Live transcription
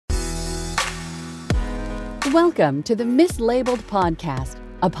Welcome to the Mislabeled Podcast,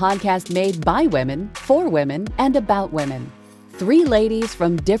 a podcast made by women, for women, and about women. Three ladies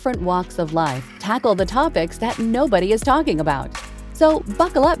from different walks of life tackle the topics that nobody is talking about. So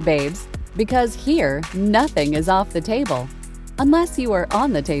buckle up, babes, because here, nothing is off the table. Unless you are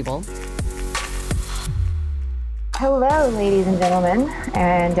on the table. Hello, ladies and gentlemen,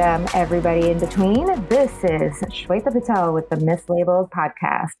 and everybody in between. This is Shweta Patel with the Mislabeled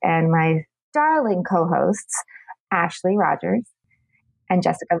Podcast, and my darling co-hosts, Ashley Rogers and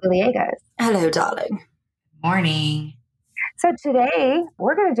Jessica Villegas. Hello, darling. Morning. So today,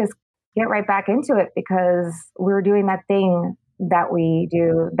 we're going to just get right back into it because we're doing that thing that we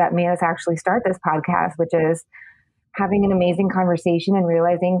do that made us actually start this podcast, which is having an amazing conversation and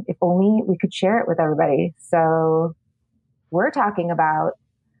realizing if only we could share it with everybody. So we're talking about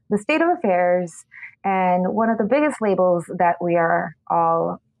the state of affairs and one of the biggest labels that we are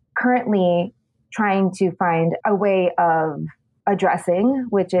all currently trying to find a way of addressing,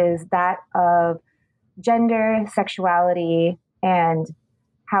 which is that of gender, sexuality, and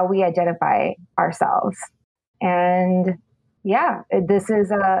how we identify ourselves. And yeah, this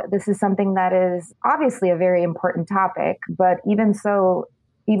is something that is obviously a very important topic, but even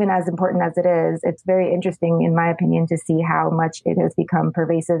as important as it is, it's very interesting, in my opinion, to see how much it has become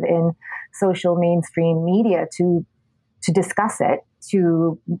pervasive in social mainstream media to discuss it,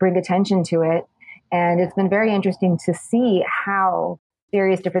 to bring attention to it. And it's been very interesting to see how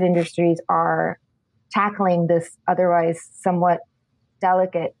various different industries are tackling this otherwise somewhat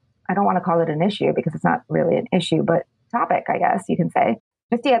delicate, I don't want to call it an issue because it's not really an issue, but topic, I guess you can say.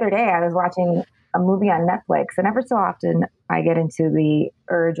 Just the other day, I was watching a movie on Netflix, and ever so often I get into the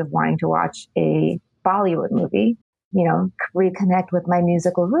urge of wanting to watch a Bollywood movie, reconnect with my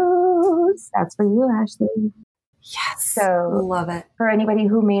musical roots. That's for you, Ashley. Yes. So love it. For anybody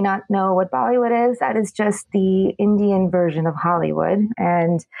who may not know what Bollywood is, that is just the Indian version of Hollywood.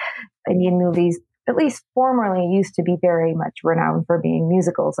 And Indian movies, at least formerly, used to be very much renowned for being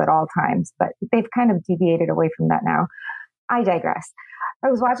musicals at all times, but they've kind of deviated away from that now. I digress.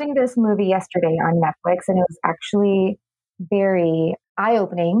 I was watching this movie yesterday on Netflix, and it was actually very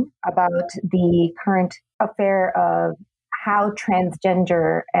eye-opening about the current affair of how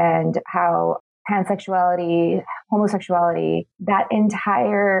transgender and how pansexuality, homosexuality, that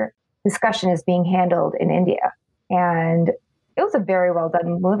entire discussion is being handled in India. And it was a very well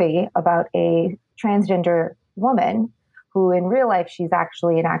done movie about a transgender woman who in real life, she's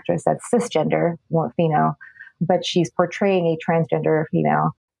actually an actress that's cisgender, female, but she's portraying a transgender female,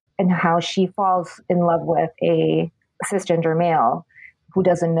 and how she falls in love with a cisgender male who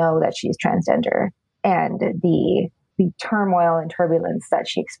doesn't know that she's transgender, and the turmoil and turbulence that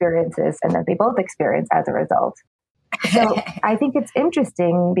she experiences and that they both experience as a result. So I think it's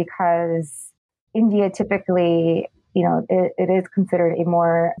interesting because India typically, it is considered a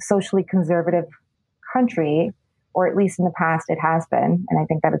more socially conservative country, or at least in the past it has been. And I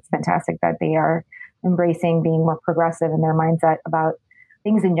think that it's fantastic that they are embracing being more progressive in their mindset about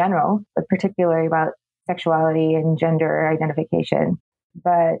things in general, but particularly about sexuality and gender identification.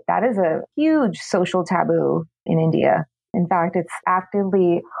 But that is a huge social taboo in India. In fact, it's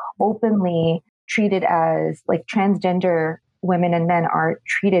actively, openly treated as like transgender women and men are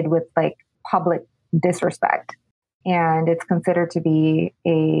treated with like public disrespect. And it's considered to be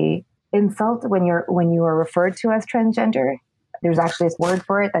a insult when you are referred to as transgender. There's actually this word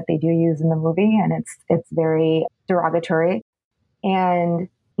for it that they do use in the movie, and it's very derogatory. And,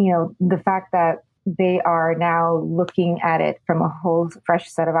 the fact that they are now looking at it from a whole fresh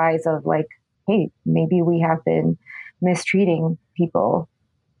set of eyes of like, hey, maybe we have been mistreating people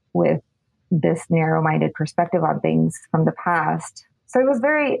with this narrow-minded perspective on things from the past. So it was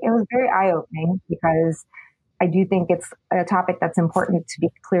very eye-opening because I do think it's a topic that's important to be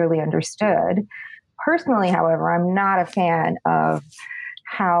clearly understood. Personally, however, I'm not a fan of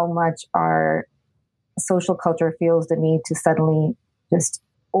how much our social culture feels the need to suddenly just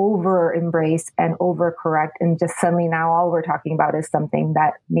over embrace and over correct, and just suddenly now all we're talking about is something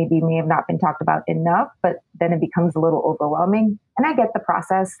that maybe may have not been talked about enough, but then it becomes a little overwhelming. And I get the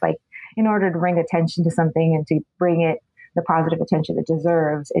process, like in order to bring attention to something and to bring it the positive attention it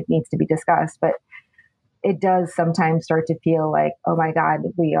deserves, it needs to be discussed. But it does sometimes start to feel like, oh my God,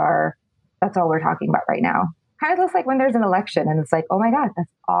 that's all we're talking about right now. Kind of looks like when there's an election and it's like, oh my God,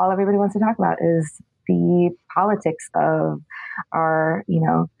 that's all everybody wants to talk about is the politics of our,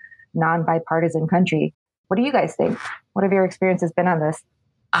 non-bipartisan country. What do you guys think? What have your experiences been on this?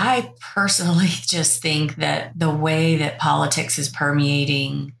 I personally just think that the way that politics is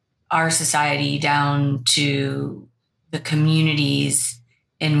permeating our society down to the communities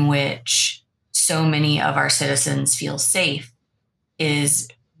in which so many of our citizens feel safe is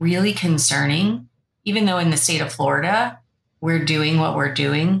really concerning. Even though in the state of Florida, we're doing what we're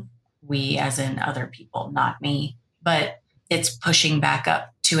doing, we as in other people, not me, but it's pushing back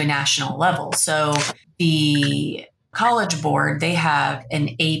up to a national level. So the College Board, they have an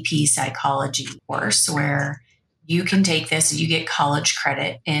AP psychology course where you can take this and you get college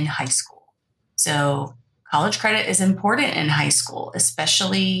credit in high school. So college credit is important in high school,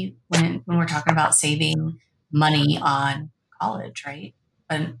 especially when we're talking about saving money on college, right?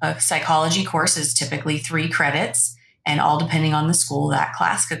 A psychology course is typically 3 credits, and all depending on the school, that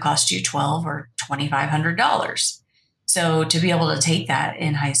class could cost you $1,200 or $2,500. So to be able to take that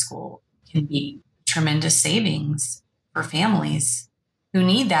in high school can be tremendous savings for families who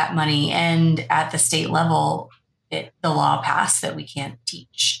need that money. And at the state level, the law passed that we can't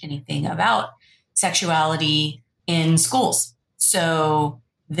teach anything about sexuality in schools. So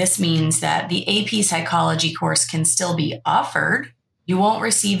this means that the AP psychology course can still be offered. You won't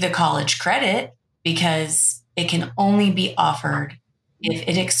receive the college credit because it can only be offered if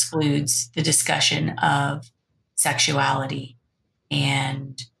it excludes the discussion of sexuality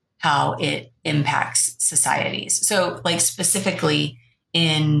and how it impacts societies. So, like specifically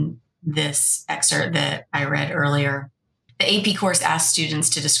in this excerpt that I read earlier, the AP course asks students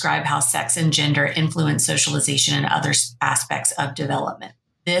to describe how sex and gender influence socialization and other aspects of development.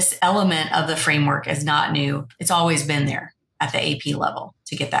 This element of the framework is not new. It's always been there at the AP level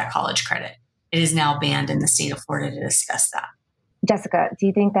to get that college credit. It is now banned in the state of Florida to discuss that. Jessica, do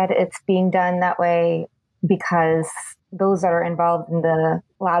you think that it's being done that way because those that are involved in the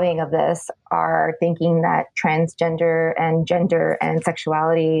lobbying of this are thinking that transgender and gender and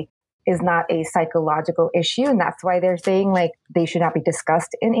sexuality is not a psychological issue, and that's why they're saying like they should not be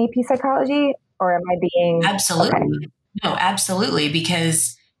discussed in AP psychology? Or am I being... Absolutely. Okay. No, absolutely.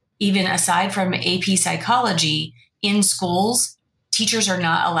 Because even aside from AP psychology, in schools, teachers are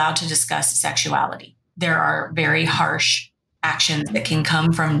not allowed to discuss sexuality. There are very harsh actions that can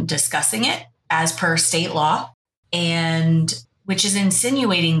come from discussing it as per state law, and which is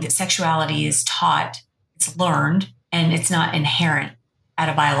insinuating that sexuality is taught, it's learned, and it's not inherent at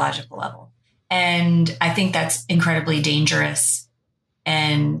a biological level. And I think that's incredibly dangerous.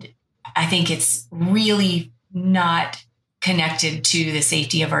 And I think it's really not connected to the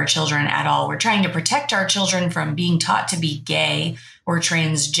safety of our children at all. We're trying to protect our children from being taught to be gay or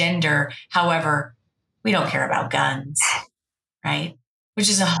transgender. However, we don't care about guns, right? Which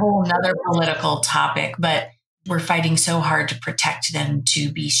is a whole nother political topic, but we're fighting so hard to protect them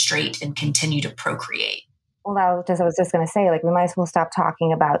to be straight and continue to procreate. Well, I was just going to say, like, we might as well stop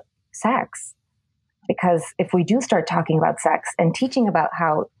talking about sex, because if we do start talking about sex and teaching about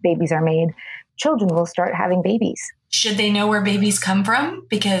how babies are made, children will start having babies. Should they know where babies come from?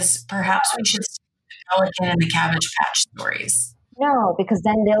 Because perhaps we should start with the Pelican and the Cabbage Patch stories. No, because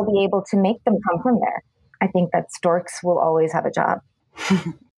then they'll be able to make them come from there. I think that storks will always have a job.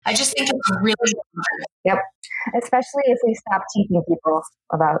 I just think it's really hard. Yep. Especially if we stop teaching people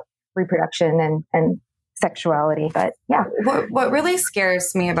about reproduction and sexuality. But yeah. What really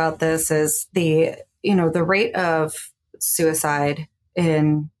scares me about this is the rate of suicide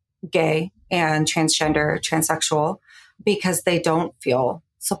in gay and transgender, transsexual, because they don't feel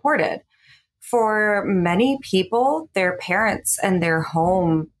supported. For many people, their parents and their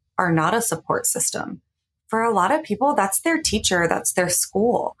home are not a support system. For a lot of people, that's their teacher, that's their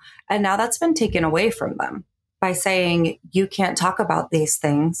school. And now that's been taken away from them by saying, you can't talk about these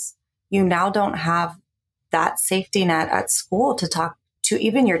things. You now don't have that safety net at school to talk to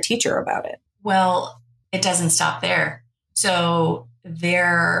even your teacher about it. Well, it doesn't stop there. So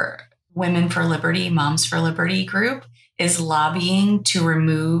their Women for Liberty, Moms for Liberty group is lobbying to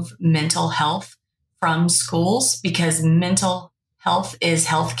remove mental health from schools because mental health is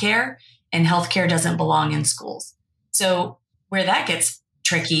healthcare and healthcare doesn't belong in schools. So where that gets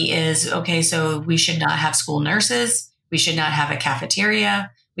tricky is, okay, so we should not have school nurses. We should not have a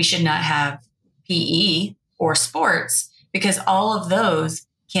cafeteria. We should not have PE or sports, because all of those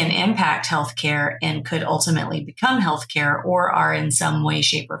can impact healthcare and could ultimately become healthcare or are in some way,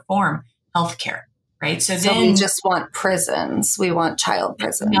 shape, or form healthcare, right? So then we just want prisons. We want child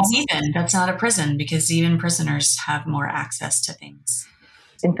prisons. Not even. That's not a prison, because even prisoners have more access to things.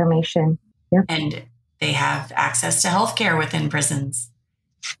 Information. Yep. And they have access to healthcare within prisons.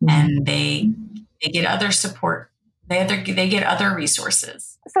 Mm-hmm. And they get other support. They get other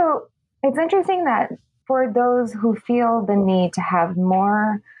resources. So it's interesting that for those who feel the need to have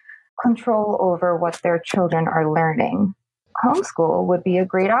more control over what their children are learning, homeschool would be a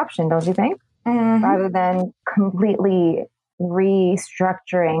great option, don't you think? Mm-hmm. Rather than completely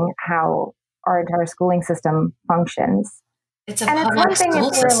restructuring how our entire schooling system functions. It's a And it's public one thing school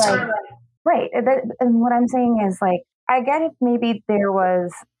if we're system. like, right. And what I'm saying is like, I get if maybe there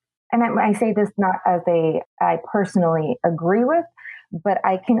was, and I say this not as I personally agree with, but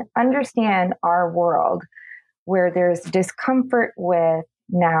I can understand our world where there's discomfort with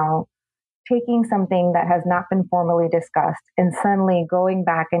now taking something that has not been formally discussed and suddenly going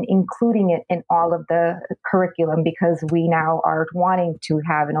back and including it in all of the curriculum because we now are wanting to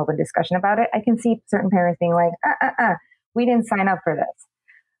have an open discussion about it. I can see certain parents being like, we didn't sign up for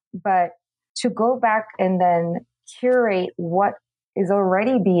this. But to go back and then curate what is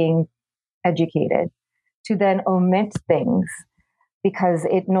already being educated, to then omit things because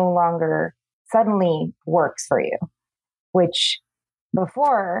it no longer suddenly works for you, which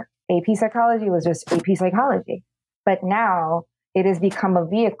before AP psychology was just AP psychology. But now it has become a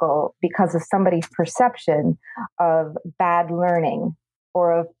vehicle because of somebody's perception of bad learning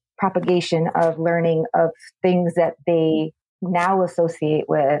or of propagation of learning of things that they now associate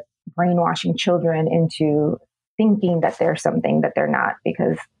with brainwashing children into thinking that they're something that they're not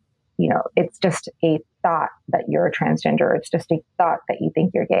because, it's just a thought that you're a transgender. It's just a thought that you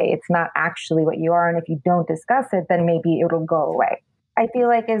think you're gay. It's not actually what you are. And if you don't discuss it, then maybe it'll go away. I feel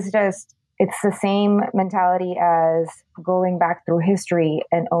like it's the same mentality as going back through history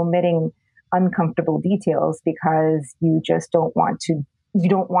and omitting uncomfortable details because you just don't want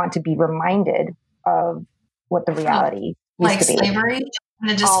to be reminded of what the reality like used to be. slavery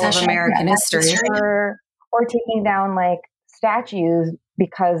in the All of discussion. American history. Or taking down like statues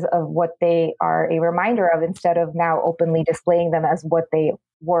because of what they are a reminder of instead of now openly displaying them as what they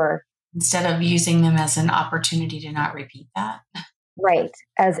were. Instead of using them as an opportunity to not repeat that. Right.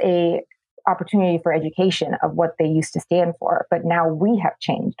 As a opportunity for education of what they used to stand for. But now we have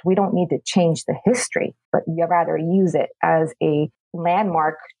changed. We don't need to change the history, but you rather use it as a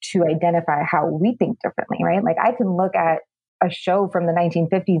landmark to identify how we think differently, right? Like I can look at a show from the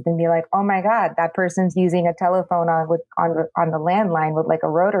 1950s and be like, oh my God, that person's using a telephone on the landline with like a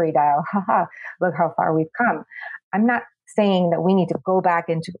rotary dial. Haha, look how far we've come. I'm not saying that we need to go back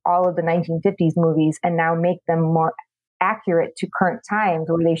into all of the 1950s movies and now make them more accurate to current times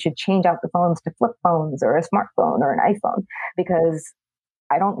where they should change out the phones to flip phones or a smartphone or an iPhone, because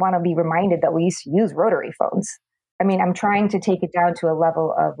I don't want to be reminded that we used to use rotary phones. I mean, I'm trying to take it down to a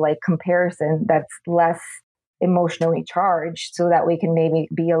level of like comparison that's less emotionally charged so that we can maybe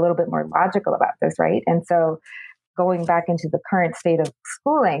be a little bit more logical about this, right? And so going back into the current state of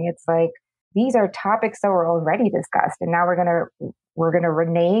schooling, it's like these are topics that were already discussed, and now we're gonna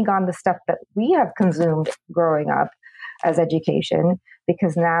renege on the stuff that we have consumed growing up as education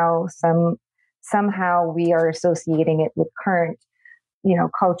because now somehow we are associating it with current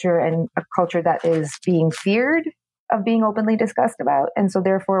culture and a culture that is being feared of being openly discussed about. And so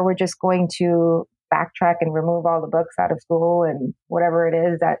therefore we're just going to backtrack and remove all the books out of school and whatever it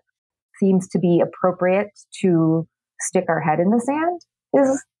is that seems to be appropriate to stick our head in the sand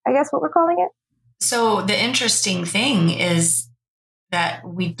is, I guess, what we're calling it. So the interesting thing is that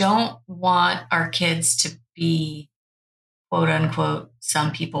we don't want our kids to be, quote unquote,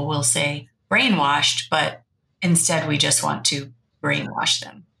 some people will say brainwashed, but instead we just want to brainwash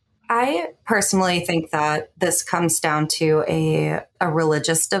them. I personally think that this comes down to a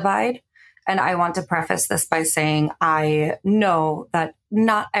religious divide. And I want to preface this by saying I know that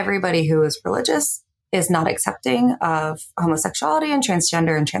not everybody who is religious is not accepting of homosexuality and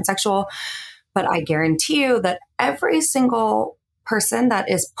transgender and transsexual. But I guarantee you that every single person that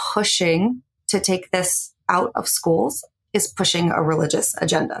is pushing to take this out of schools is pushing a religious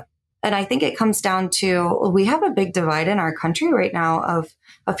agenda. And I think it comes down to, we have a big divide in our country right now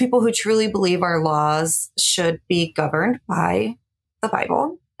of people who truly believe our laws should be governed by the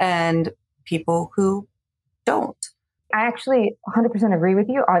Bible and people who don't. I actually 100% agree with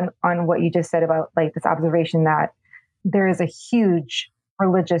you on what you just said about like this observation that there is a huge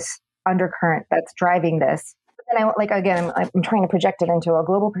religious undercurrent that's driving this. And I'm trying to project it into a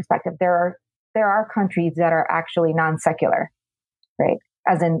global perspective. There are countries that are actually non-secular, right?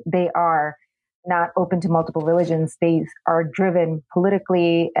 As in they are not open to multiple religions. They are driven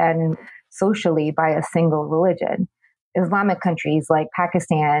politically and socially by a single religion. Islamic countries like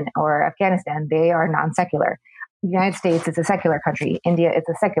Pakistan or Afghanistan, they are non-secular. The United States is a secular country. India is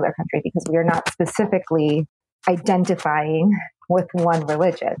a secular country because we are not specifically identifying with one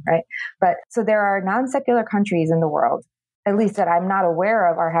religion, right? But so there are non-secular countries in the world, at least that I'm not aware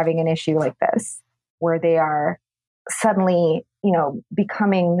of, are having an issue like this, where they are suddenly,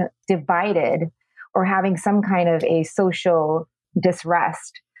 becoming divided or having some kind of a social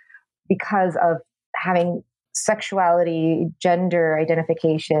disrest because of having sexuality, gender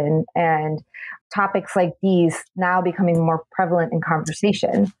identification, and topics like these now becoming more prevalent in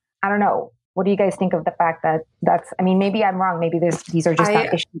conversation. I don't know. What do you guys think of the fact that maybe I'm wrong. Maybe these are just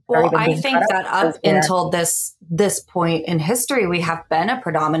not issues that are even I being think brought that up until this point in history, we have been a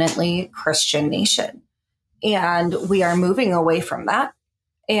predominantly Christian nation, and we are moving away from that.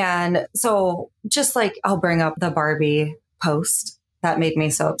 And so just like I'll bring up the Barbie post that made me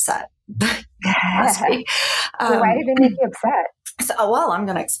so upset last week. Why did it make you upset? Well, I'm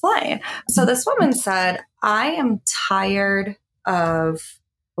going to explain. So this woman said, I am tired of...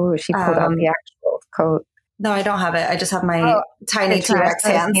 Oh, she pulled out the actual coat. No, I don't have it. I just have my tiny T-Rex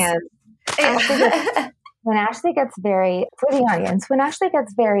hands. When Ashley gets very, for the audience, when Ashley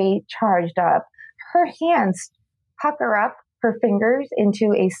gets very charged up, her hands pucker up her fingers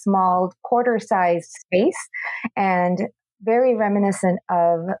into a small quarter-sized space and very reminiscent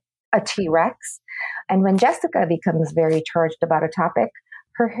of a T-Rex. And when Jessica becomes very charged about a topic,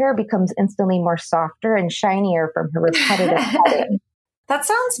 her hair becomes instantly more softer and shinier from her repetitive petting. That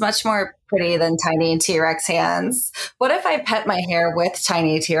sounds much more pretty than tiny T-Rex hands. What if I pet my hair with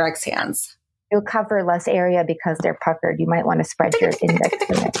tiny T-Rex hands? You'll cover less area because they're puckered. You might want to spread your index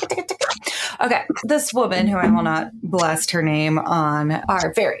finger. Okay. This woman, who I will not blast her name on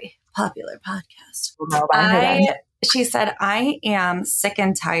our very popular podcast, she said, I am sick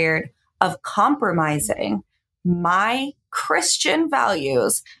and tired of compromising my Christian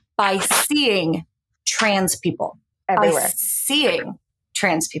values by seeing trans people. Everywhere. By seeing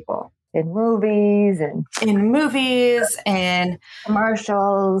trans people. In movies and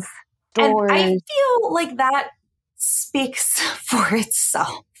commercials, stores. And I feel like that speaks for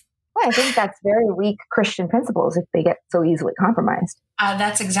itself. Well, I think that's very weak Christian principles if they get so easily compromised.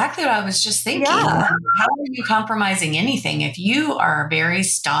 That's exactly what I was just thinking. Yeah. How are you compromising anything? If you are very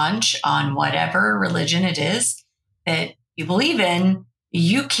staunch on whatever religion it is that you believe in,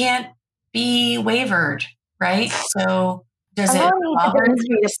 you can't be wavered, right? So does Allow it me to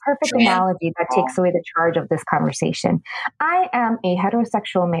demonstrate a perfect analogy that takes away the charge of this conversation. I am a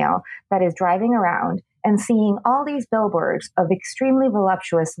heterosexual male that is driving around and seeing all these billboards of extremely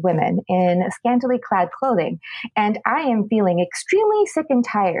voluptuous women in scantily clad clothing. And I am feeling extremely sick and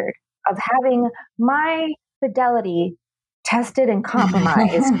tired of having my fidelity tested and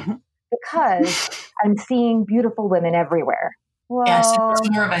compromised because I'm seeing beautiful women everywhere. Well, yes, it's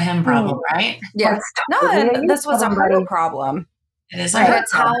more of a him problem, right? Yes. This was a her problem. It is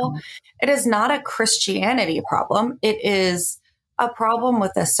it is not a Christianity problem. It is a problem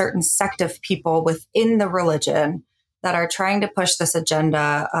with a certain sect of people within the religion that are trying to push this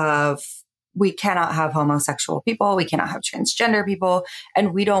agenda of we cannot have homosexual people, we cannot have transgender people,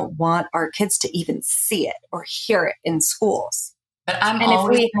 and we don't want our kids to even see it or hear it in schools. But I'm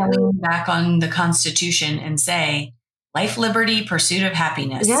always coming back on the Constitution and say, life, liberty, pursuit of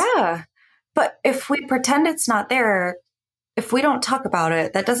happiness. Yeah. But if we pretend it's not there, if we don't talk about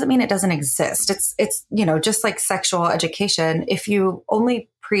it, that doesn't mean it doesn't exist. It's just like sexual education. If you only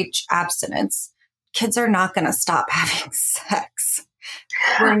preach abstinence, kids are not going to stop having sex.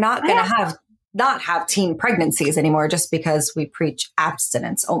 We're not going to not have teen pregnancies anymore just because we preach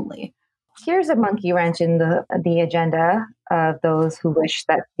abstinence only. Here's a monkey wrench in the agenda of those who wish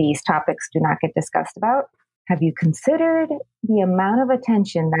that these topics do not get discussed about. Have you considered the amount of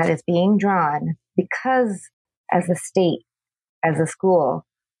attention that is being drawn because as a state, as a school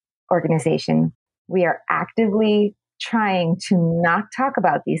organization, we are actively trying to not talk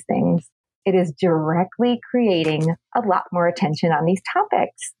about these things? It is directly creating a lot more attention on these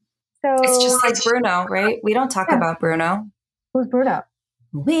topics. So it's just like Bruno, right? We don't talk about Bruno. Who's Bruno?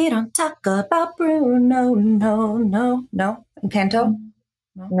 We don't talk about Bruno. No. Encanto?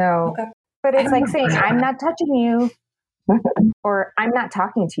 No. Okay. But it's like saying, I'm not touching you, or I'm not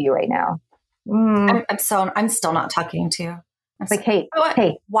talking to you right now. I'm still not talking to you. Like, hey,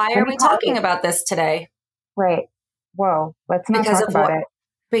 why are we talking about this today? Right. Whoa, let's not talk about it.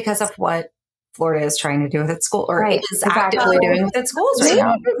 Because of what Florida is trying to do with its school, or is actively doing with its schools right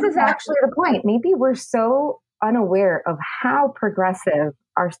now. This is actually the point. Maybe we're so unaware of how progressive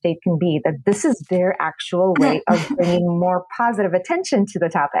our state can be that this is their actual way of bringing more positive attention to the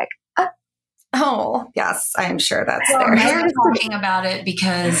topic. Oh, yes, I'm sure that's there. We're talking about it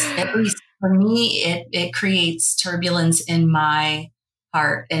because, at least for me, it creates turbulence in my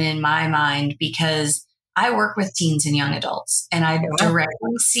heart and in my mind because I work with teens and young adults, and I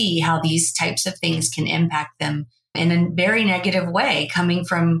directly see how these types of things can impact them in a very negative way, coming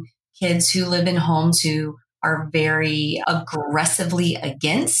from kids who live in homes who are very aggressively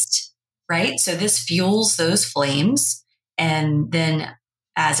against, right? So this fuels those flames. And then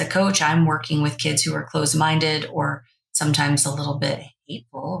as a coach, I'm working with kids who are closed-minded or sometimes a little bit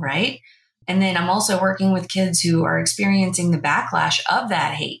hateful, right? And then I'm also working with kids who are experiencing the backlash of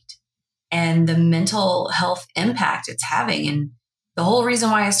that hate and the mental health impact it's having. And the whole reason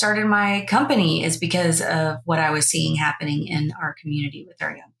why I started my company is because of what I was seeing happening in our community with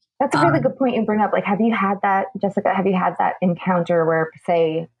our young people. That's a really good point you bring up. Like, have you had that, Jessica? Have you had that encounter where,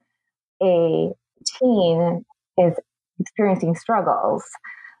 say, a teen is experiencing struggles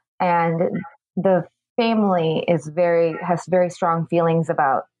and the family has very strong feelings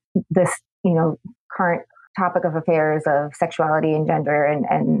about this, current topic of affairs of sexuality and gender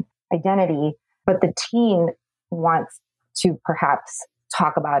and identity, but the teen wants to perhaps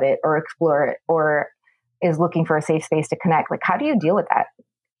talk about it or explore it or is looking for a safe space to connect? Like, how do you deal with that?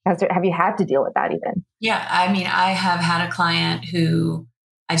 Have you had to deal with that even? Yeah, I mean, I have had a client who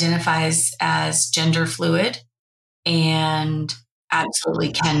identifies as gender fluid and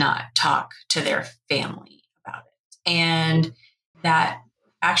absolutely cannot talk to their family about it. And that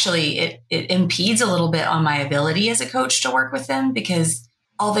actually, it impedes a little bit on my ability as a coach to work with them because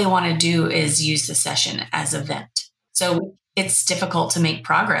all they want to do is use the session as a vent. So it's difficult to make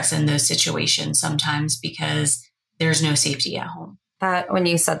progress in those situations sometimes because there's no safety at home. That when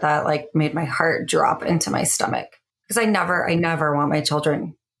you said that, like, made my heart drop into my stomach because I never want my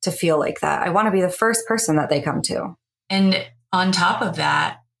children to feel like that. I want to be the first person that they come to. And on top of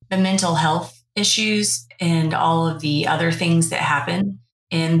that, the mental health issues and all of the other things that happen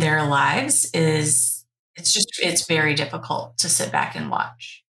in their lives it's very difficult to sit back and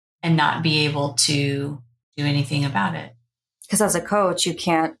watch and not be able to do anything about it. Because as a coach, you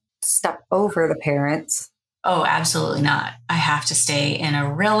can't step over the parents. Oh, absolutely not. I have to stay in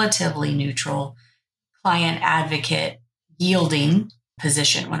a relatively neutral client advocate yielding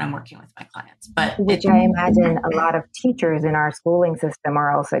position when I'm working with my clients. Which I imagine a lot of teachers in our schooling system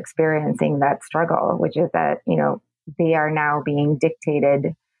are also experiencing that struggle, which is that, they are now being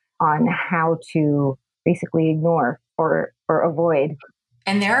dictated on how to basically ignore or avoid.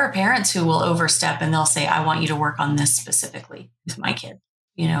 And there are parents who will overstep and they'll say, I want you to work on this specifically with my kid,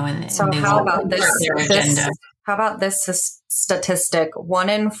 So and how about this? How about this statistic? 1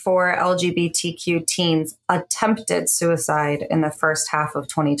 in 4 LGBTQ teens attempted suicide in the first half of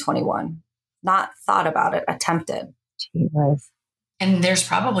 2021. Not thought about it, attempted. Jesus. And there's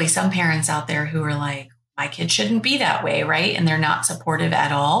probably some parents out there who are like, my kid shouldn't be that way, right? And they're not supportive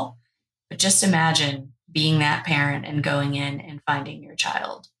at all. But just imagine being that parent and going in and finding your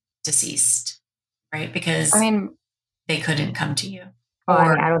child deceased, right? Because they couldn't come to you.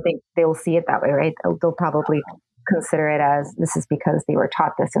 I don't think they'll see it that way, right? They'll probably consider it as this is because they were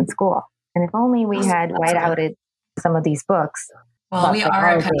taught this in school. And if only we had whiteouted some of these books. Well, we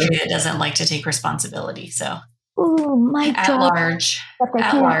are a country that doesn't like to take responsibility. So, at large.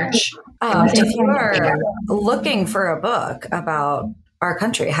 If you are looking for a book about our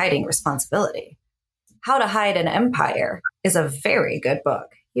country hiding responsibility, How to Hide an Empire is a very good book.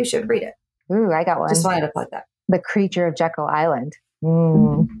 You should read it. Ooh, I got one. Just wanted to plug that. The Creature of Jekyll Island. A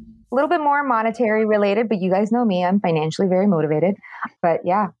little bit more monetary related, but you guys know me. I'm financially very motivated. But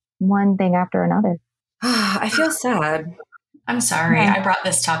yeah, one thing after another. I feel sad. I'm sorry. Yeah. I brought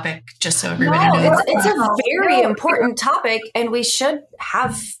this topic just so everybody knows. It's a very important topic and we should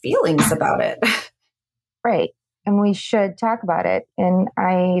have feelings about it. Right. And we should talk about it. And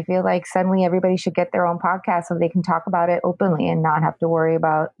I feel like suddenly everybody should get their own podcast so they can talk about it openly and not have to worry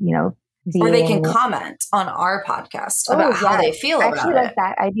about, or they can comment on our podcast about how they feel about it. Actually, like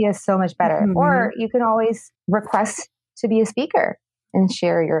that idea is so much better. Mm-hmm. Or you can always request to be a speaker and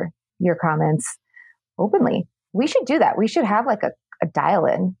share your comments openly. We should do that. We should have like a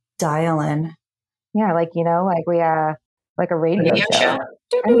dial-in. Dial-in. Yeah, like we like a radio show.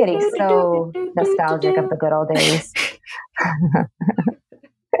 I'm getting so nostalgic of the good old days.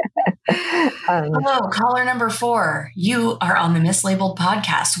 Hello, caller number 4. You are on the Mislabeled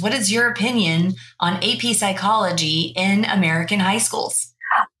podcast. What is your opinion on AP psychology in American high schools?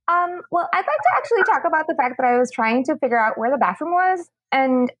 Well, I'd like to actually talk about the fact that I was trying to figure out where the bathroom was.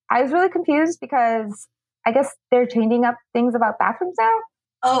 And I was really confused because I guess they're changing up things about bathrooms now.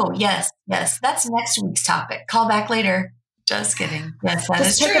 Oh, yes. That's next week's topic. Call back later. Just kidding. Yes, that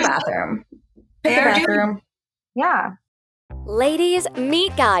is true. Pick a bathroom. Pick a bathroom. Yeah. Ladies,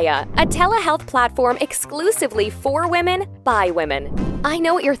 meet Gaia, a telehealth platform exclusively for women, by women. I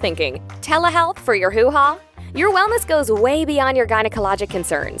know what you're thinking. Telehealth for your hoo-ha? Your wellness goes way beyond your gynecologic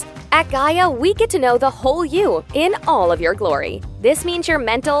concerns. At Gaia, we get to know the whole you in all of your glory. This means your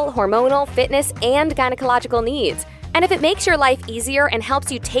mental, hormonal, fitness, and gynecological needs. And if it makes your life easier and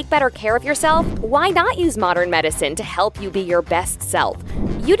helps you take better care of yourself, why not use modern medicine to help you be your best self?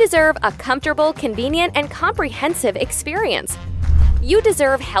 You deserve a comfortable, convenient, and comprehensive experience. You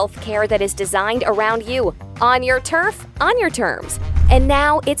deserve healthcare that is designed around you, on your turf, on your terms. And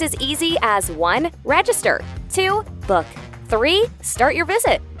now it's as easy as 1, register, 2, book, 3, start your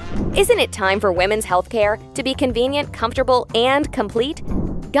visit. Isn't it time for women's healthcare to be convenient, comfortable, and complete?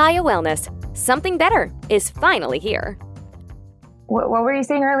 Gaia Wellness. Something better is finally here. What were you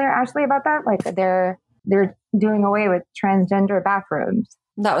saying earlier, Ashley, about that? Like they're doing away with transgender bathrooms.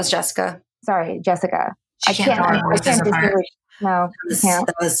 That was Jessica. Sorry, Jessica. I can't distinguish. No, you can't.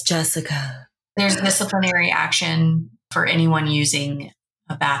 That was Jessica. There's disciplinary action for anyone using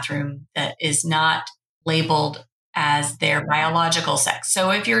a bathroom that is not labeled as their biological sex.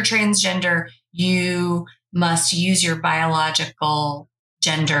 So if you're transgender, you must use your biological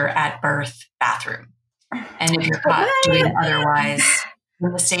gender at birth bathroom. And if you're caught doing otherwise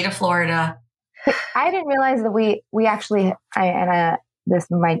in the state of Florida. I didn't realize that we actually, this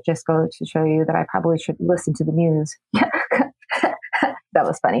might just go to show you that I probably should listen to the news. That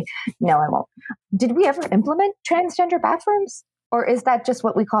was funny. No, I won't. Did we ever implement transgender bathrooms? Or is that just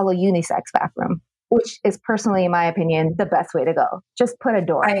what we call a unisex bathroom? Which is personally, in my opinion, the best way to go. Just put a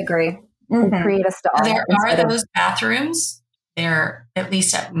door. I agree. And create a stall. There are those bathrooms. There, at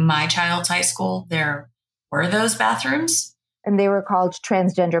least at my child's high school, there were those bathrooms. And they were called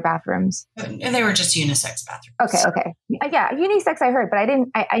transgender bathrooms. They were just unisex bathrooms. Okay. Yeah, unisex I heard, but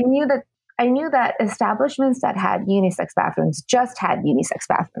I knew that establishments that had unisex bathrooms just had unisex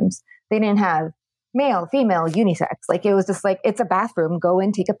bathrooms. They didn't have male, female, unisex. Like it was just like, it's a bathroom, go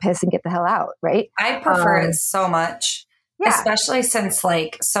in, take a piss and get the hell out, right? I prefer it so much. Yeah. Especially since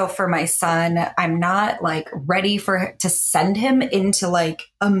so for my son, I'm not ready to send him into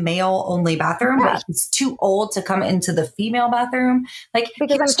a male only bathroom, but he's too old to come into the female bathroom.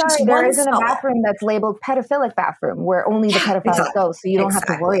 Because I'm sorry, there isn't a bathroom that's labeled pedophilic bathroom where only the pedophiles go. So you don't have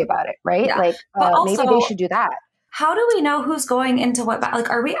to worry about it. Right. Yeah. Maybe they should do that. How do we know who's going into what?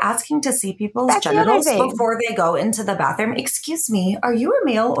 Are we asking to see people's genitals before they go into the bathroom? Excuse me. Are you a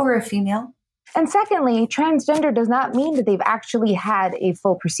male or a female? And secondly, transgender does not mean that they've actually had a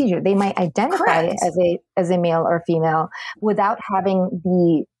full procedure. They might identify as a male or female without having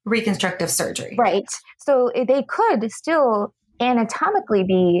the reconstructive surgery. Right. So they could still anatomically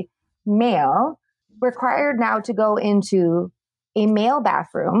be male, required now to go into a male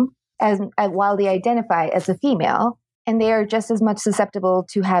bathroom while they identify as a female. And they are just as much susceptible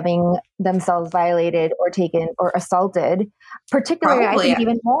to having themselves violated or taken or assaulted, particularly, I think,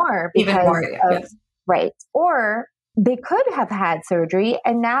 even more. Right. Or they could have had surgery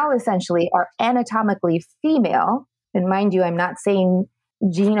and now essentially are anatomically female. And mind you, I'm not saying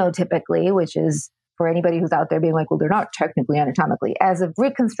genotypically, which is for anybody who's out there being like, well, they're not technically anatomically, as of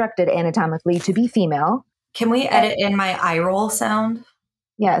reconstructed anatomically to be female. Can we edit in my eye roll sound?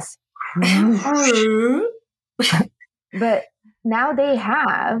 Yes. But now they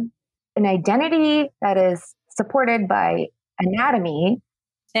have an identity that is supported by anatomy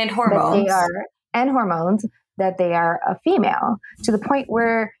and hormones, that they are a female, to the point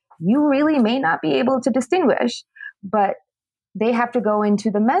where you really may not be able to distinguish, but they have to go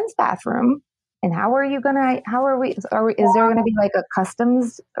into the men's bathroom. And is there going to be a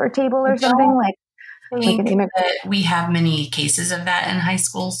customs or table or something that we have many cases of that in high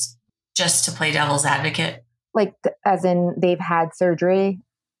schools, just to play devil's advocate. As in they've had surgery.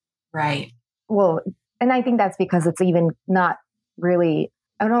 Right. Well, and I think that's because it's even not really,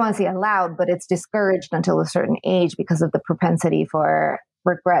 I don't want to say allowed, but it's discouraged until a certain age because of the propensity for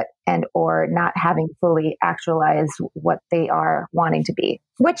regret and or not having fully actualized what they are wanting to be,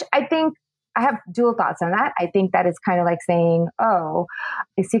 which I think I have dual thoughts on that. I think that is kind of like saying, oh,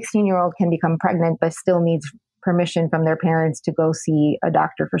 a 16-year-old can become pregnant, but still needs permission from their parents to go see a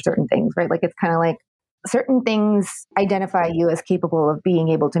doctor for certain things, right? It's kind of like, certain things identify you as capable of being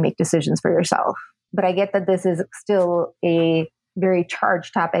able to make decisions for yourself. But I get that this is still a very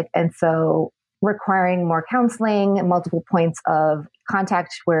charged topic. And so requiring more counseling, multiple points of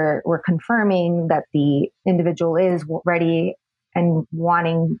contact where we're confirming that the individual is ready and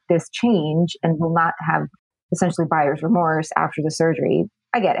wanting this change and will not have essentially buyer's remorse after the surgery.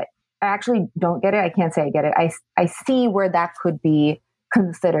 I get it. I actually don't get it. I can't say I get it. I see where that could be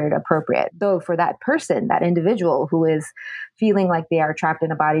considered appropriate, though for that person, that individual who is feeling like they are trapped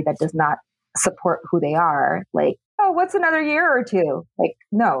in a body that does not support who they are, oh, what's another year or two?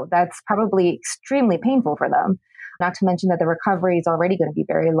 No, that's probably extremely painful for them. Not to mention that the recovery is already going to be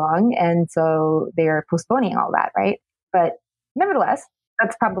very long. And so they're postponing all that, right? But nevertheless,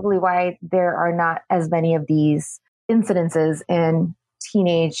 that's probably why there are not as many of these incidences in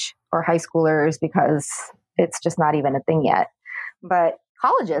teenage or high schoolers because it's just not even a thing yet. But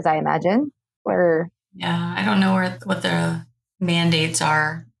colleges, I imagine, where... Yeah, I don't know what the mandates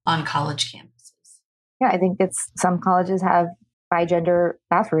are on college campuses. Yeah, I think some colleges have bi-gender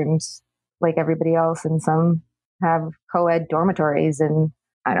bathrooms like everybody else, and some have co-ed dormitories, and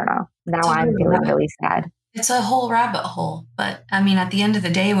I don't know. Now I'm feeling really sad. It's a whole rabbit hole. But I mean, at the end of the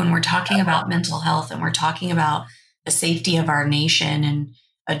day, when we're talking about mental health and we're talking about the safety of our nation and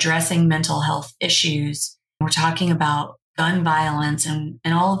addressing mental health issues, we're talking about gun violence and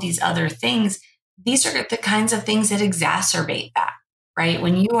all of these other things. These are the kinds of things that exacerbate that, right?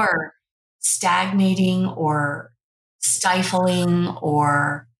 When you are stagnating or stifling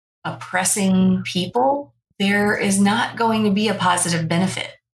or oppressing people, there is not going to be a positive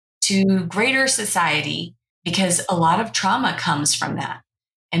benefit to greater society because a lot of trauma comes from that.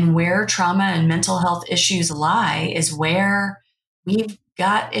 And where trauma and mental health issues lie is where we've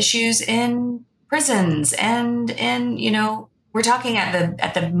got issues in prisons and we're talking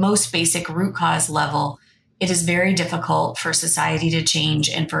at the most basic root cause level. It is very difficult for society to change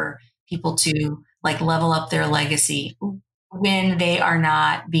and for people to level up their legacy when they are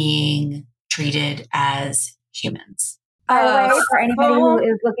not being treated as humans. By the way, for anybody who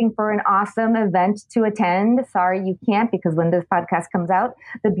is looking for an awesome event to attend, sorry you can't, because when this podcast comes out,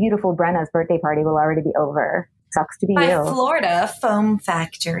 the beautiful Brenna's birthday party will already be over. Sucks to be By you. Florida Foam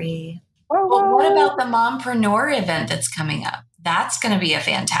Factory. Whoa, whoa. Well, what about the Mompreneur event that's coming up? That's going to be a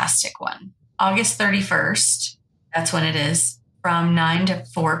fantastic one. August 31st. That's when it is. From 9 to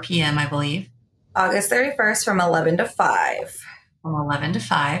 4 p.m., I believe. August 31st from 11 to 5. From 11 to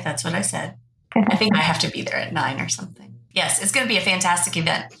 5. That's what I said. I think I have to be there at 9 or something. Yes, it's going to be a fantastic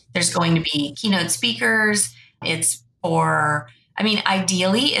event. There's going to be keynote speakers. Ideally,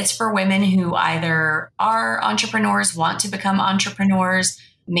 it's for women who either are entrepreneurs, want to become entrepreneurs,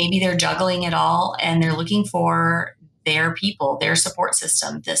 maybe they're juggling it all and they're looking for their people, their support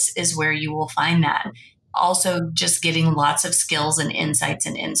system. This is where you will find that. Also, just getting lots of skills and insights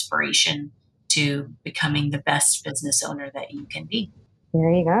and inspiration to becoming the best business owner that you can be.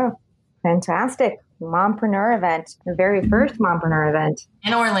 There you go. Fantastic. Mompreneur event. The very first Mompreneur event.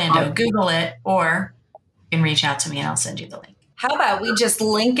 In Orlando. Google it, or you can reach out to me and I'll send you the link. How about we just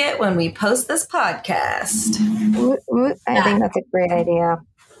link it when we post this podcast? I think that's a great idea.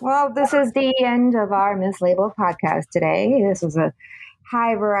 Well, this is the end of our Mislabeled podcast today. This was a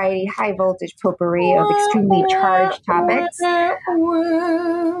high variety, high voltage potpourri of extremely charged topics.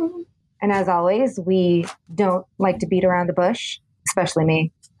 And as always, we don't like to beat around the bush, especially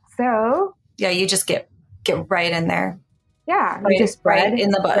me. So yeah, you just get right in there. Yeah, you just spread in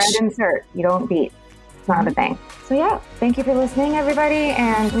the bush. Spread insert. You don't beat. It's not a thing. So yeah, thank you for listening, everybody,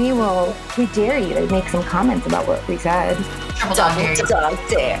 and we dare you to make some comments about what we said. Dog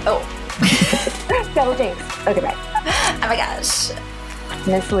dare. Oh. Double jinx. Okay, bye. Oh my gosh.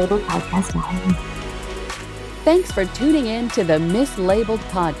 Mislabeled Podcast time. Thanks for tuning in to the Mislabeled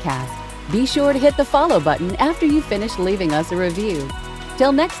Podcast. Be sure to hit the follow button after you finish leaving us a review.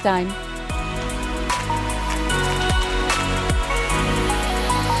 Till next time.